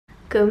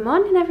Good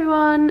morning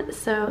everyone.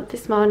 So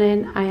this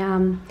morning I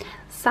am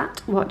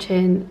sat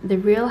watching The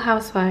Real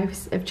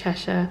Housewives of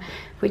Cheshire,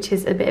 which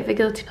is a bit of a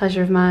guilty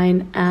pleasure of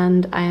mine,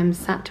 and I am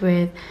sat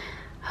with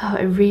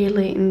a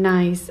really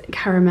nice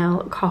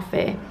caramel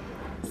coffee.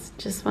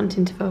 Just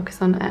wanting to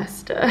focus on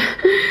Esther.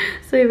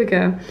 So here we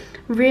go.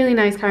 Really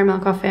nice caramel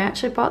coffee. I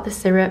actually bought the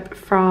syrup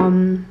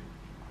from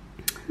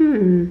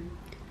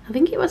I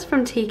think it was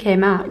from TK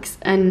Maxx,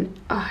 and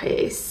oh, it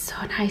is so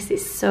nice,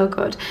 it's so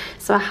good.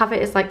 So I have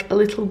it as like a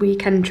little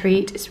weekend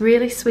treat. It's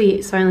really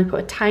sweet, so I only put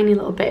a tiny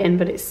little bit in,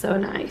 but it's so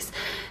nice.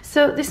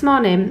 So this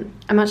morning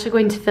I'm actually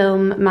going to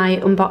film my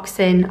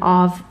unboxing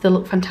of the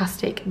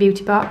Lookfantastic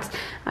beauty box.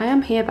 I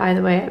am here, by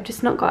the way. I've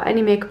just not got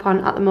any makeup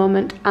on at the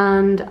moment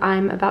and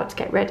I'm about to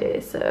get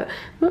ready, so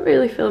I'm not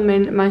really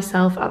filming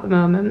myself at the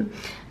moment,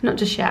 not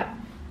just yet.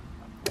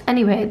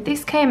 Anyway,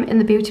 this came in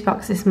the beauty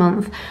box this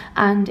month,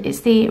 and it's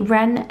the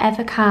Ren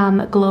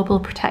Evercalm Global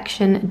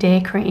Protection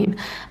Day Cream,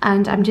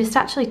 and I'm just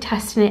actually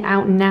testing it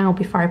out now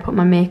before I put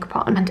my makeup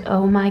on, and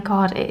oh my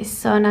god, it is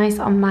so nice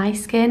on my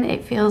skin.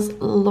 It feels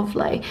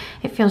lovely.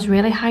 It feels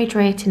really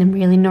hydrating and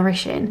really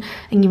nourishing,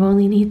 and you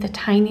only need the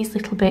tiniest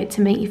little bit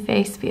to make your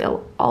face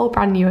feel all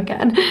brand new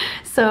again.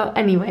 So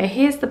anyway,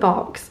 here's the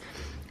box.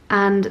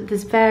 And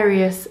there's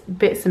various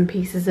bits and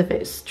pieces of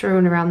it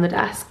strewn around the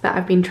desk that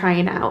I've been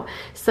trying out.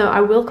 So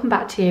I will come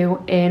back to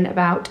you in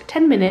about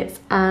 10 minutes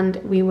and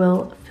we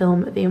will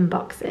film the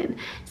unboxing.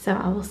 So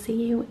I will see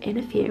you in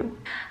a few.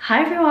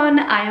 Hi everyone,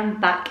 I am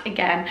back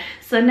again.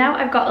 So now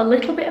I've got a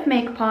little bit of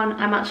makeup on.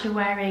 I'm actually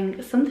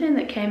wearing something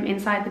that came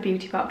inside the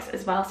beauty box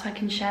as well, so I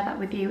can share that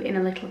with you in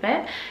a little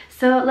bit.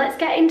 So let's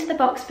get into the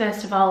box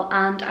first of all,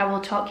 and I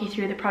will talk you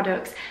through the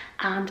products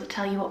and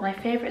tell you what my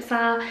favourites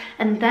are,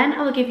 and then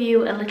I will give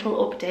you a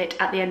little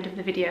update at the end of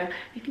the video.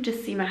 You can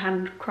just see my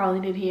hand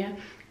crawling in here.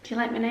 Do you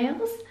like my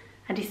nails?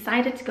 I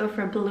decided to go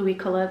for a bluey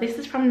colour. This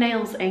is from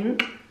Nails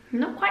Inc. I'm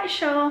not quite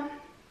sure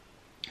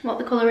what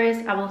the colour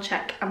is. I will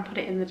check and put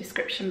it in the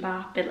description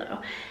bar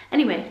below.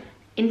 Anyway,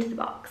 into the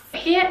box.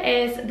 Here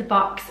is the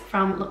box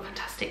from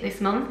Lookfantastic this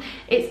month.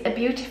 It's a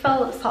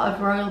beautiful sort of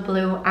royal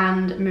blue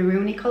and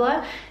maroony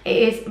colour. It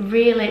is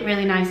really,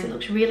 really nice. It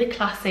looks really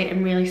classy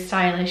and really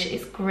stylish.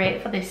 It's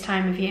great for this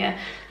time of year.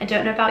 I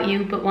don't know about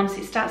you, but once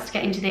it starts to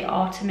get into the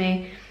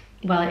autumny,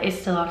 well, it is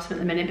still autumn at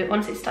the minute, but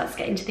once it starts to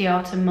get into the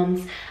autumn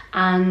months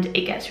and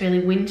it gets really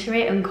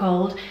wintry and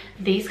cold,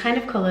 these kind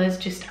of colours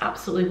just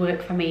absolutely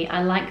work for me.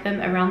 I like them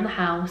around the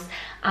house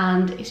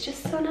and it's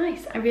just so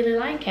nice. I really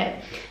like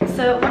it.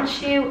 So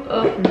once you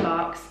open the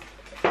box,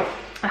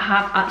 I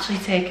have actually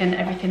taken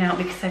everything out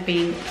because I've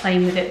been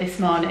playing with it this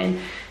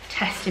morning,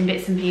 testing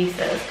bits and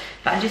pieces,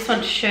 but I just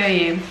want to show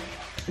you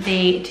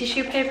the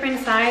tissue paper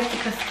inside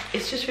because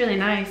it's just really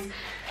nice.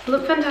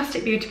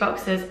 Lookfantastic beauty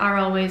boxes are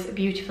always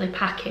beautifully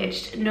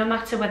packaged, no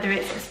matter whether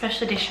it's a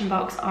special edition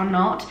box or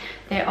not.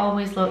 They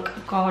always look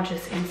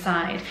gorgeous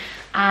inside,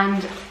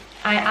 and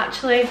I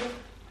actually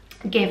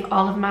give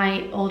all of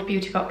my old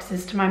beauty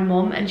boxes to my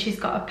mum, and she's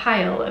got a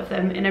pile of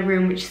them in a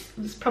room which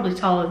is probably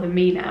taller than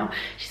me now.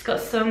 She's got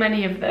so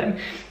many of them,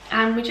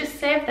 and we just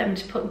save them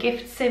to put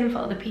gifts in for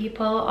other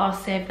people or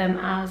save them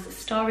as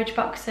storage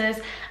boxes.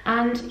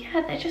 And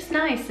yeah, they're just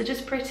nice, they're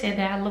just pretty,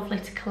 they are lovely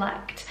to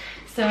collect.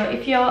 So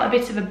if you're a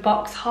bit of a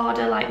box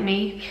hoarder like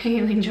me,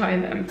 you'll enjoy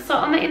them. So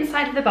on the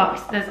inside of the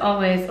box, there's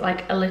always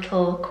like a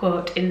little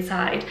quote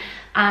inside,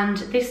 and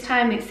this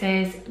time it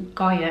says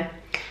Goya.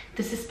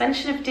 The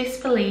suspension of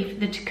disbelief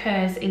that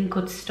occurs in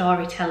good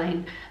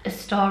storytelling, a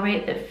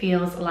story that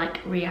feels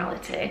like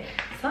reality.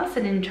 So that's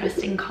an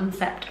interesting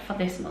concept for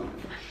this month.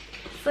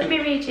 So let me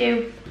read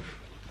you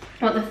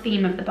what the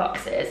theme of the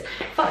box is.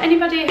 For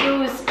anybody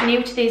who's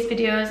new to these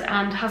videos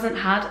and hasn't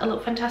had a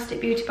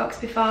Lookfantastic beauty box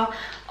before,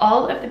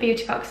 all of the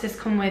beauty boxes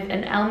come with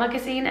an Elle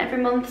magazine every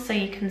month, so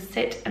you can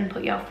sit and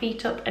put your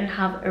feet up and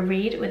have a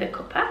read with a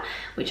cuppa,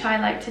 which I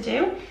like to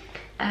do.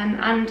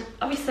 And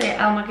obviously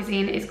Elle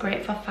magazine is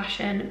great for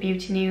fashion,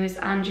 beauty news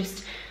and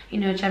just, you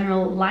know,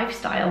 general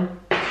lifestyle.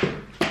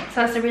 So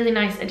that's a really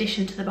nice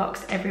addition to the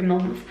box every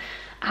month.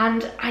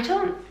 And I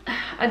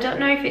don't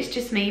know if it's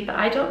just me, but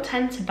I don't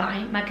tend to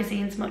buy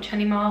magazines much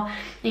anymore.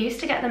 I used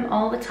to get them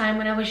all the time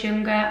when I was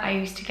younger. I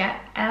used to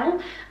get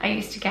Elle, I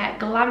used to get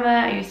Glamour,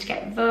 I used to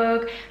get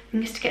Vogue. I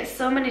used to get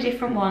so many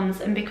different ones,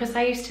 and because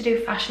I used to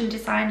do fashion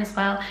design as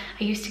well,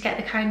 I used to get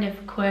the kind of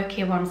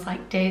quirkier ones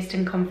like Dazed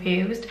and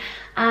Confused,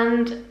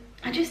 and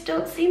I just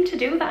don't seem to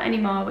do that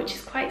anymore, which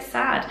is quite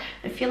sad.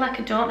 I feel like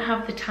I don't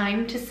have the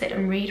time to sit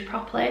and read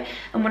properly,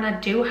 and when I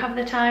do have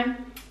the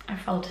time, I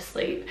fall to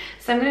sleep.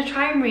 So I'm going to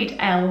try and read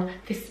Elle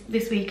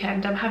this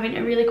weekend. I'm having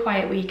a really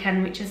quiet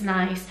weekend, which is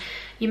nice.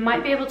 You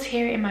might be able to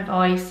hear it in my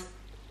voice.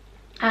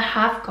 I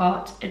have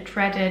got a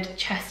dreaded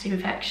chest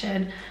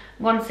infection.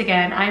 Once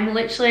again, I'm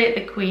literally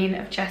the queen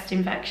of chest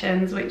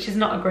infections, which is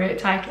not a great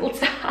title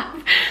to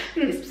have.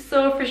 It's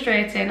so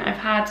frustrating. I've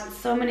had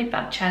so many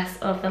bad chests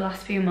over the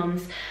last few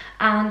months,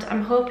 and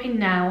I'm hoping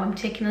now, I'm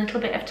taking a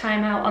little bit of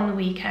time out on the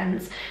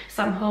weekends,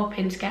 so I'm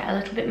hoping to get a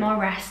little bit more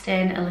rest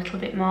in, a little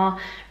bit more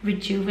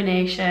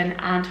rejuvenation,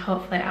 and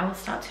hopefully I will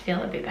start to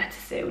feel a bit better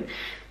soon.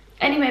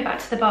 Anyway, back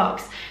to the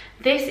box.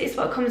 This is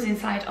what comes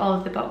inside all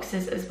of the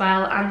boxes as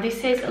well, and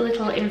this is a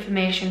little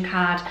information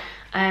card.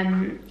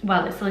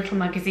 Well, it's a little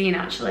magazine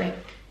actually,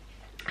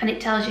 and it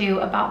tells you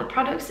about the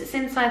products that's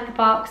inside the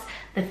box,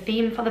 the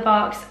theme for the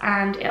box,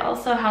 and it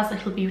also has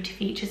little beauty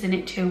features in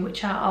it too,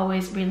 which are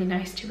always really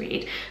nice to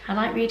read. I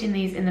like reading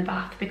these in the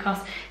bath because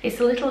it's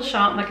a little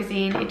short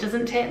magazine, it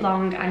doesn't take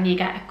long, and you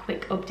get a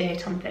quick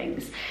update on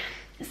things.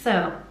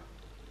 So,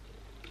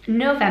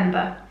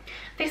 November.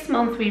 This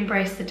month we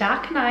embrace the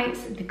dark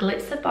nights, the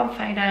glitz of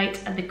bonfire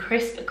night, and the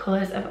crisp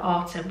colours of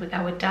autumn with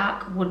our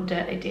Dark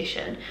Wonder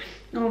edition.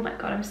 Oh my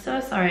god, I'm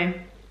so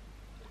sorry.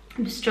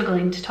 I'm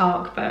struggling to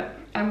talk, but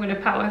I'm going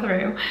to power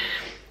through.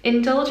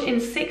 Indulge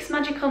in 6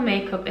 magical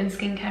makeup and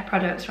skincare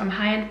products from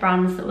high-end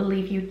brands that will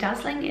leave you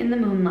dazzling in the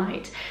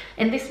moonlight.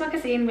 In this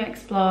magazine, we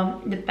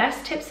explore the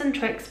best tips and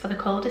tricks for the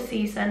colder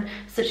season,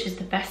 such as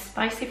the best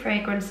spicy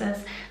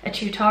fragrances, a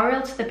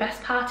tutorial to the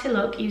best party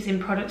look using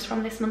products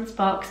from this month's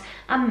box,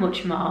 and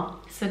much more.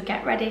 So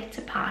get ready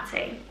to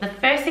party. The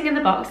first thing in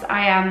the box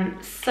I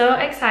am so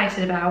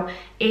excited about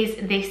is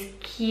this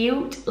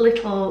cute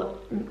little,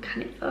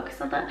 can it focus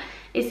on that?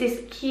 Is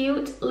this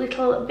cute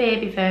little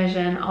baby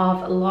version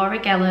of Laura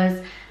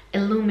Geller's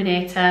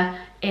Illuminator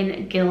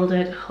in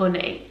Gilded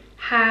Honey.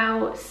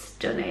 How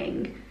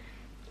stunning.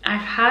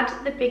 I've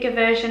had the bigger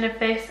version of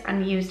this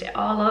and used it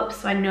all up,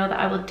 so I know that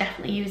I will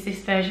definitely use this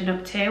version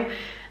up too.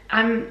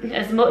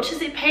 As much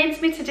as it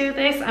pains me to do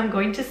this, I'm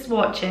going to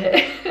swatch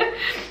it.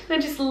 I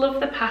just love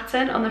the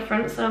pattern on the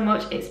front so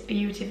much, it's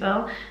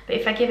beautiful. But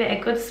if I give it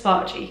a good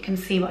swatch, you can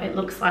see what it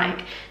looks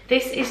like.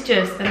 This is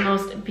just the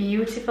most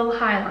beautiful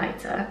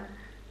highlighter.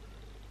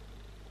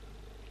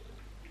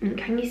 And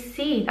can you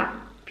see that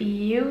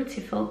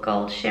beautiful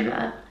gold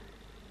shimmer?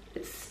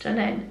 It's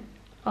stunning.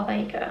 Oh, there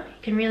you go.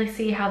 You can really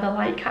see how the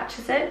light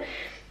catches it.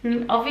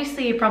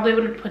 Obviously you probably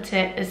wouldn't put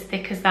it as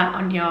thick as that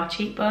on your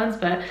cheekbones,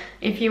 but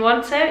if you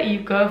want it, you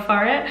go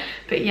for it.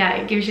 But yeah,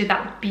 it gives you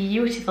that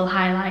beautiful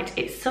highlight.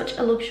 It's such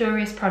a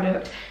luxurious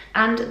product,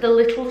 and the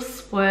little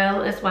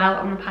swirl as well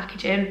on the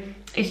packaging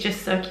is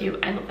just so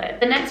cute. I love it.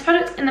 The next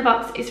product in the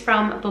box is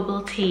from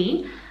Bubble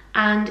Tea,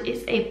 and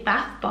it's a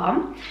bath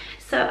bomb.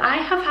 So I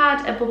have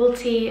had a bubble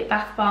tea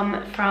bath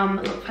bomb from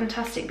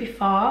Lookfantastic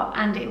before,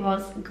 and it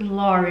was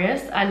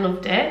glorious. I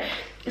loved it.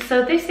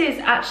 So this is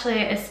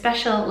actually a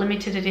special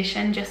limited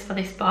edition just for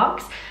this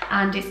box,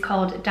 and it's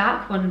called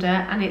Dark Wonder,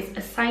 and it's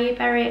acai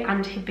berry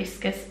and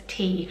hibiscus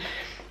tea.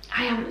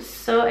 I am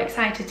so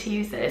excited to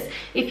use this.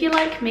 If you're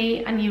like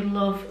me and you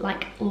love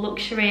like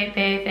luxury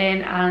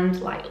bathing and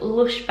like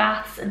lush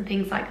baths and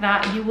things like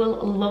that, you will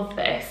love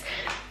this.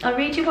 I'll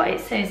read you what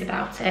it says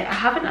about it. I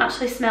haven't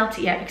actually smelt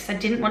it yet because I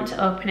didn't want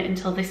to open it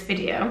until this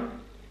video.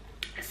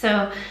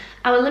 So,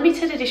 our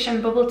limited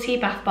edition bubble tea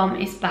bath bomb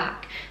is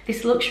back.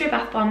 This luxury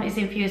bath bomb is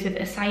infused with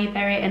acai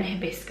berry and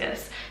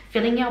hibiscus,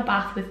 filling your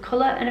bath with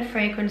colour and a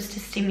fragrance to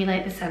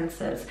stimulate the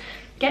senses.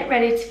 Get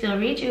ready to feel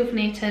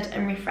rejuvenated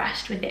and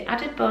refreshed with the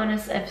added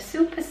bonus of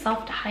super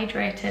soft,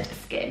 hydrated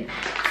skin.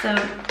 So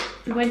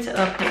I'm going to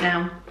open it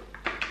now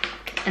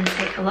and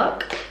take a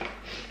look.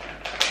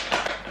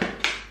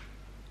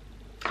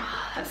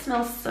 Oh, that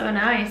smells so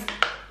nice.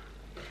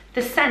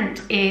 The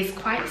scent is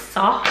quite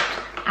soft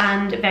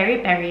and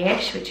very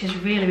berry-ish, which is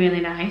really,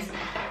 really nice.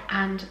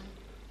 And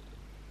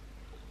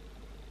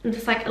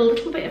there's like a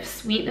little bit of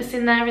sweetness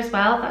in there as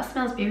well. That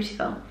smells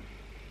beautiful.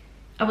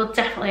 I will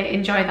definitely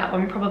enjoy that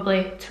one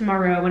probably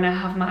tomorrow when I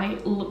have my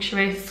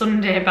luxury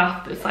Sunday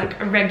bath. It's like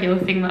a regular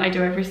thing that I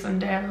do every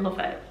Sunday. I love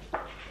it.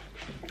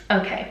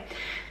 Okay,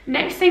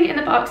 next thing in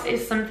the box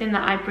is something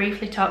that I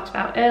briefly talked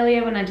about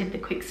earlier when I did the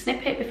quick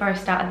snippet before I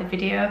started the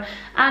video,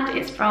 and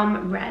it's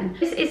from Ren.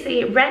 This is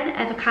the Ren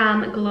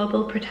Evercalm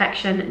Global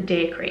Protection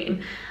Day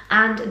Cream,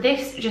 and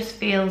this just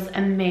feels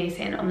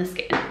amazing on the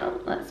skin. Oh,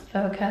 let's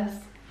focus.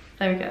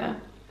 There we go.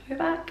 We're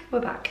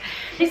back.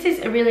 This is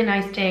a really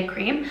nice day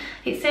cream.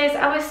 It says,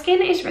 our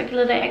skin is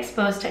regularly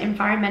exposed to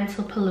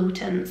environmental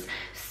pollutants.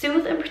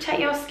 Soothe and protect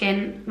your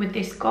skin with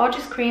this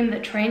gorgeous cream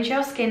that trains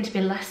your skin to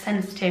be less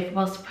sensitive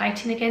whilst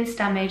fighting against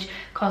damage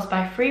caused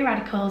by free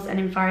radicals and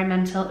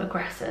environmental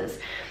aggressors.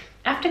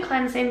 After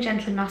cleansing,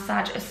 gently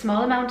massage a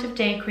small amount of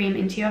day cream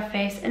into your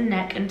face and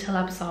neck until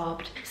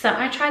absorbed. So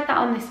I tried that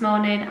on this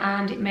morning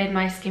and it made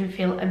my skin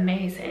feel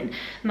amazing.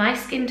 My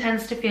skin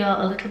tends to feel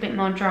a little bit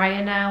more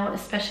drier now,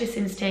 especially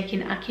since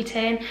taking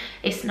Accutane.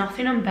 It's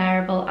nothing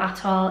unbearable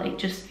at all. It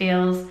just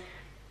feels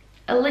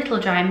a little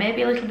dry,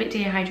 maybe a little bit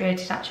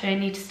dehydrated actually. I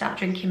need to start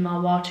drinking more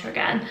water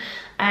again.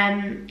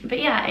 But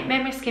yeah, it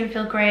made my skin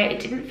feel great.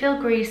 It didn't feel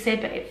greasy,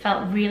 but it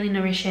felt really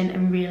nourishing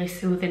and really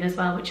soothing as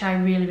well, which I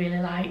really, really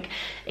like.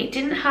 It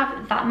didn't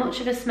have that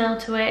much of a smell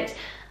to it,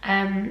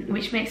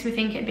 which makes me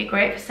think it'd be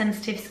great for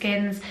sensitive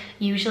skins.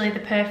 Usually the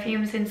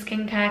perfumes in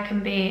skincare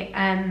can be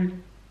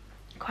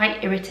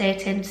quite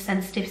irritating to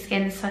sensitive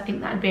skin, so I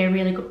think that'd be a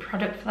really good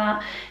product for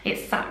that. It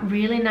sat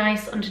really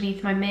nice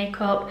underneath my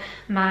makeup.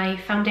 My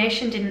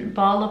foundation didn't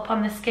ball up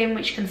on the skin,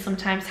 which can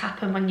sometimes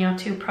happen when your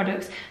two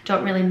products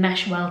don't really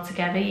mesh well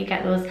together. You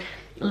get those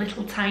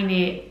little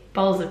tiny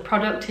balls of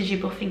product as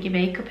you're buffing your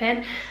makeup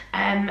in.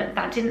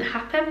 That didn't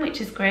happen,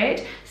 which is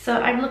great.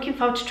 So I'm looking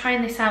forward to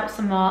trying this out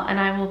some more, and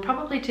I will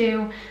probably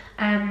do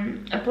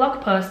a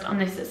blog post on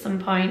this at some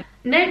point.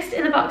 Next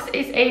in the box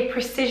is a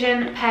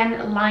precision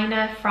pen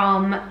liner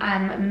from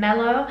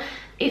Mellow.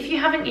 If you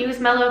haven't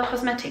used Mellow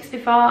Cosmetics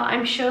before,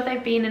 I'm sure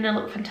they've been in a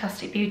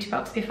Lookfantastic beauty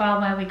box before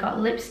where we got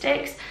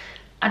lipsticks.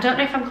 I don't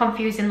know if I'm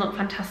confusing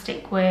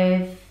Lookfantastic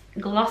with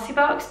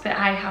Glossybox, but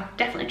I have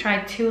definitely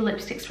tried 2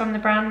 lipsticks from the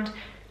brand.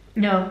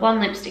 No, 1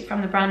 lipstick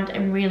from the brand,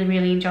 and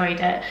really enjoyed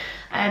it.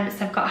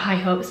 So I've got high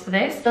hopes for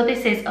this. So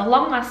this is a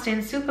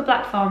long-lasting super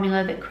black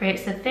formula that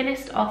creates the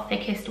thinnest or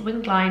thickest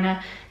winged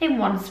liner in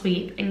one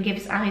sweep and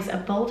gives eyes a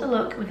bolder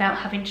look without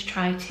having to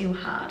try too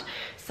hard.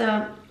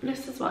 So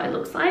this is what it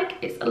looks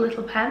like. It's a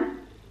little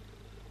pen,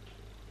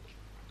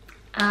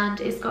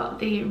 and it's got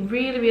the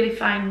really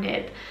fine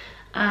nib,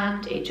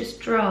 and it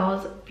just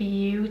draws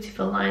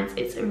beautiful lines.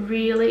 It's a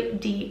really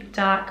deep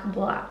dark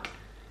black.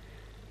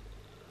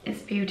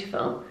 It's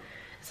beautiful.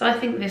 So I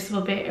think this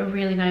will be a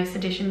really nice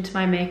addition to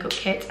my makeup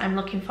kit. I'm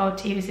looking forward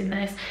to using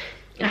this.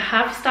 I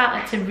have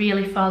started to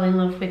really fall in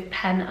love with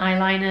pen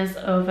eyeliners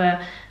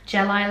over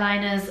gel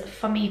eyeliners.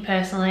 For me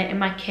personally, in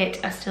my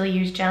kit I still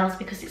use gels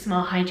because it's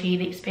more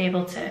hygienic to be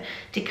able to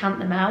decant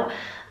them out.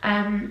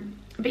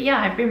 But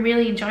yeah, I've been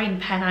really enjoying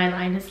pen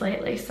eyeliners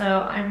lately,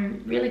 so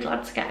I'm really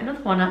glad to get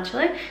another one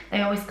actually.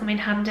 They always come in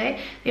handy.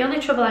 The only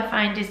trouble I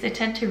find is they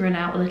tend to run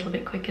out a little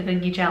bit quicker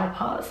than your gel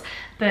pots,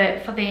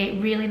 but for the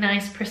really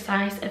nice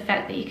precise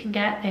effect that you can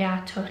get, they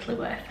are totally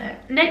worth it.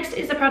 Next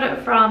is a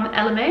product from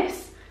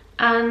Elemis,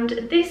 and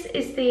this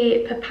is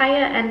the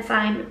Papaya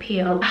Enzyme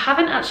Peel. I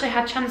haven't actually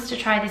had a chance to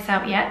try this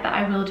out yet, but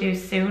I will do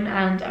soon,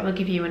 and I will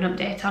give you an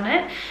update on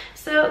it.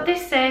 So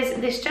this says,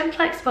 this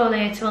gentle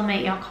exfoliator will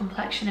make your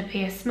complexion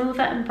appear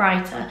smoother and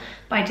brighter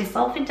by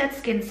dissolving dead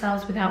skin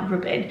cells without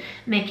rubbing,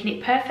 making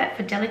it perfect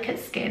for delicate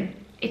skin.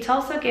 It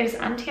also gives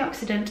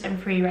antioxidant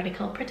and free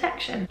radical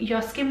protection.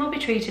 Your skin will be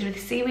treated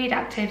with seaweed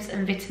actives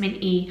and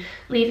vitamin E,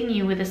 leaving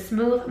you with a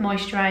smooth,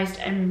 moisturised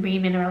and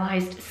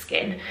remineralised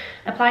skin.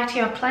 Apply to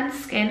your cleansed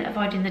skin,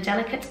 avoiding the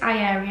delicate eye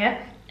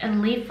area,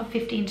 and leave for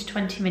 15 to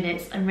 20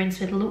 minutes and rinse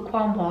with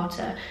lukewarm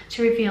water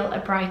to reveal a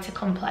brighter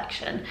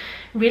complexion.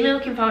 Really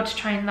looking forward to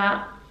trying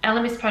that.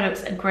 Elemis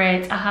products are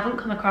great. I haven't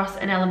come across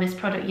an Elemis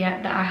product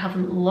yet that I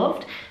haven't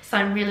loved, so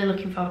I'm really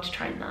looking forward to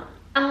trying that.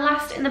 And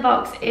last in the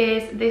box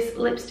is this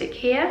lipstick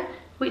here,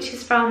 which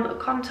is from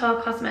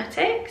Contour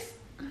Cosmetics.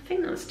 I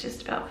think that's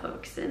just about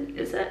focusing,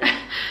 is it?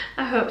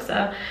 I hope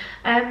so.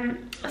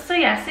 So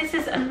yes, this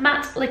is a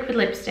matte liquid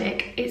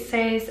lipstick. It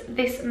says,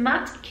 this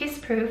matte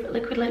kiss-proof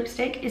liquid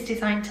lipstick is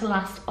designed to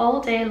last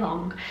all day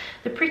long.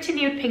 The pretty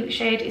nude pink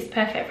shade is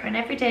perfect for an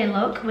everyday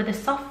look with a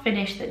soft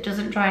finish that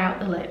doesn't dry out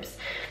the lips.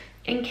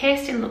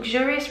 Encased in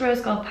luxurious rose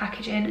gold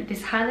packaging,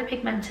 this highly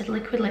pigmented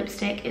liquid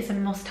lipstick is a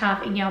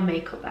must-have in your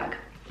makeup bag.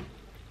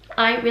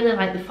 I really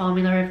like the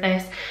formula of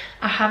this.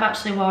 I have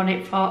actually worn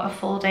it for a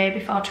full day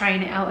before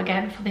trying it out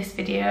again for this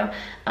video,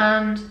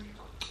 and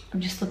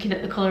I'm just looking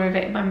at the colour of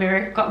it in my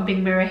mirror. I've got a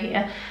big mirror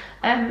here.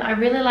 I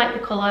really like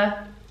the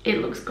colour. It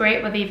looks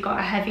great whether you've got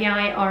a heavy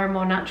eye or a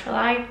more natural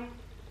eye.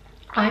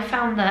 I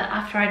found that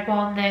after I'd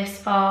worn this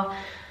for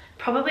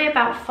probably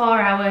about 4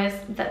 hours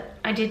that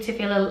I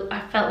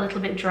felt a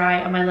little bit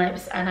dry on my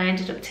lips, and I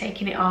ended up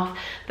taking it off.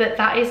 But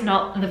that is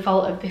not the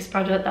fault of this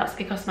product. That's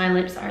because my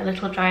lips are a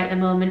little dry at the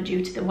moment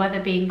due to the weather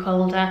being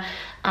colder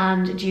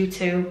and due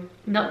to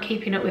not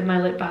keeping up with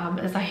my lip balm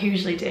as I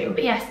usually do.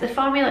 But yes, the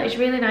formula is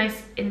really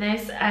nice in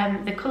this.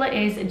 The colour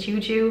is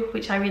Juju,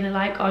 which I really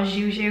like, or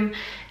Juju.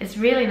 It's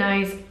really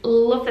nice.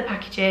 Love the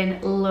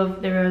packaging,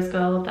 love the rose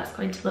gold. That's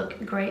going to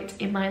look great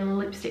in my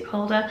lipstick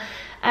holder.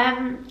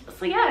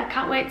 So yeah, I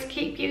can't wait to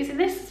keep using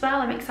this as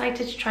well. I'm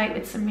excited to try it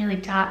with some really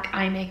dark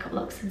eye makeup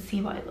looks and see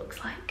what it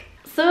looks like.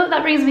 So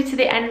that brings me to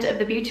the end of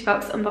the beauty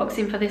box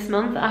unboxing for this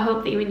month. I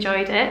hope that you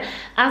enjoyed it.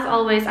 As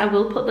always, I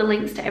will put the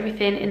links to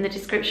everything in the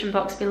description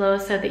box below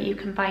so that you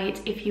can buy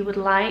it if you would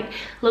like.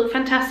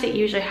 Lookfantastic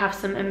usually have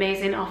some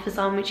amazing offers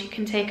on which you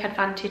can take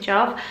advantage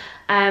of,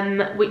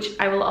 which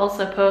I will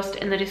also post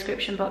in the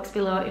description box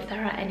below if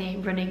there are any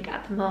running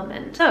at the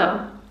moment.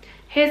 So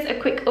here's a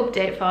quick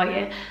update for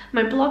you.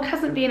 My blog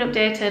hasn't been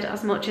updated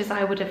as much as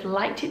I would have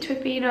liked it to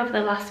have been over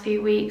the last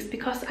few weeks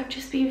because I've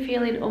just been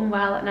feeling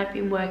unwell and I've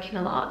been working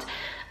a lot.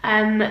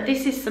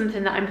 This is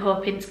something that I'm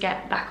hoping to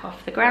get back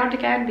off the ground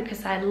again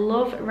because I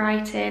love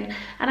writing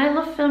and I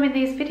love filming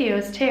these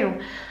videos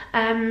too.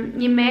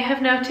 You may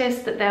have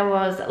noticed that there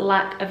was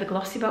lack of a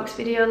Glossybox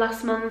video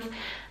last month.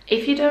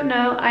 If you don't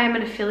know, I am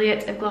an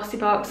affiliate of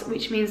Glossybox,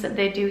 which means that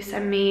they do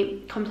send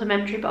me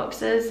complimentary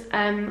boxes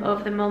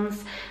over the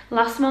months.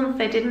 Last month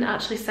they didn't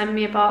actually send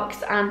me a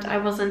box and I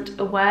wasn't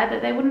aware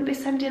that they wouldn't be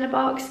sending a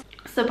box.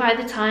 So by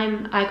the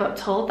time I got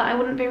told that I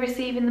wouldn't be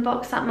receiving the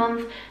box that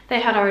month,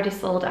 they had already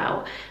sold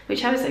out,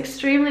 which I was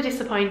extremely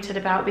disappointed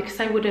about because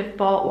I would have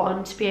bought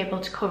one to be able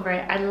to cover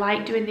it. I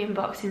like doing the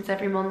unboxings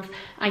every month.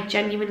 I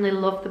genuinely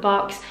love the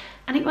box.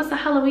 And it was the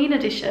Halloween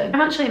edition.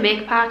 I'm actually a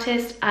makeup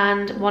artist,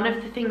 and one of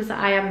the things that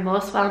I am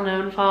most well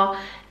known for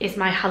is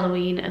my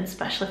Halloween and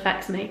special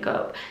effects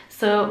makeup.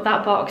 So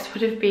that box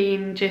would have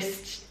been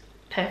just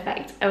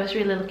perfect. I was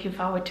really looking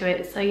forward to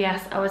it. So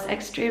yes, I was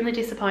extremely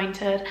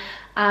disappointed,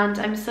 and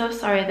I'm so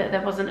sorry that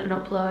there wasn't an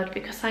upload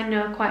because I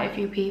know quite a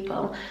few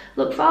people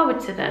look forward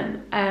to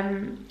them,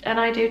 and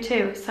I do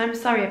too. So I'm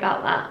sorry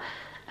about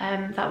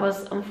that. That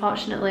was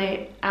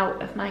unfortunately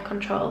out of my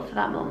control for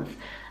that month.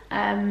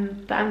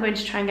 But I'm going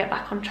to try and get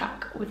back on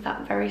track with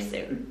that very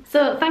soon.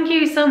 So thank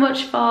you so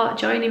much for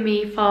joining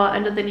me for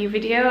another new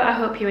video. I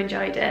hope you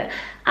enjoyed it,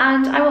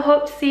 and I will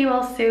hope to see you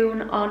all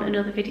soon on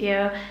another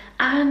video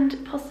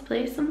and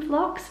possibly some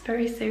vlogs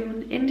very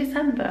soon in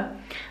December.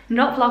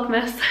 Not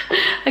Vlogmas,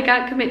 I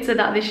can't commit to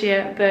that this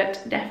year,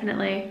 but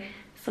definitely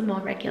some more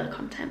regular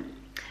content.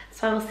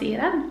 So I will see you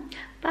then.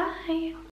 Bye.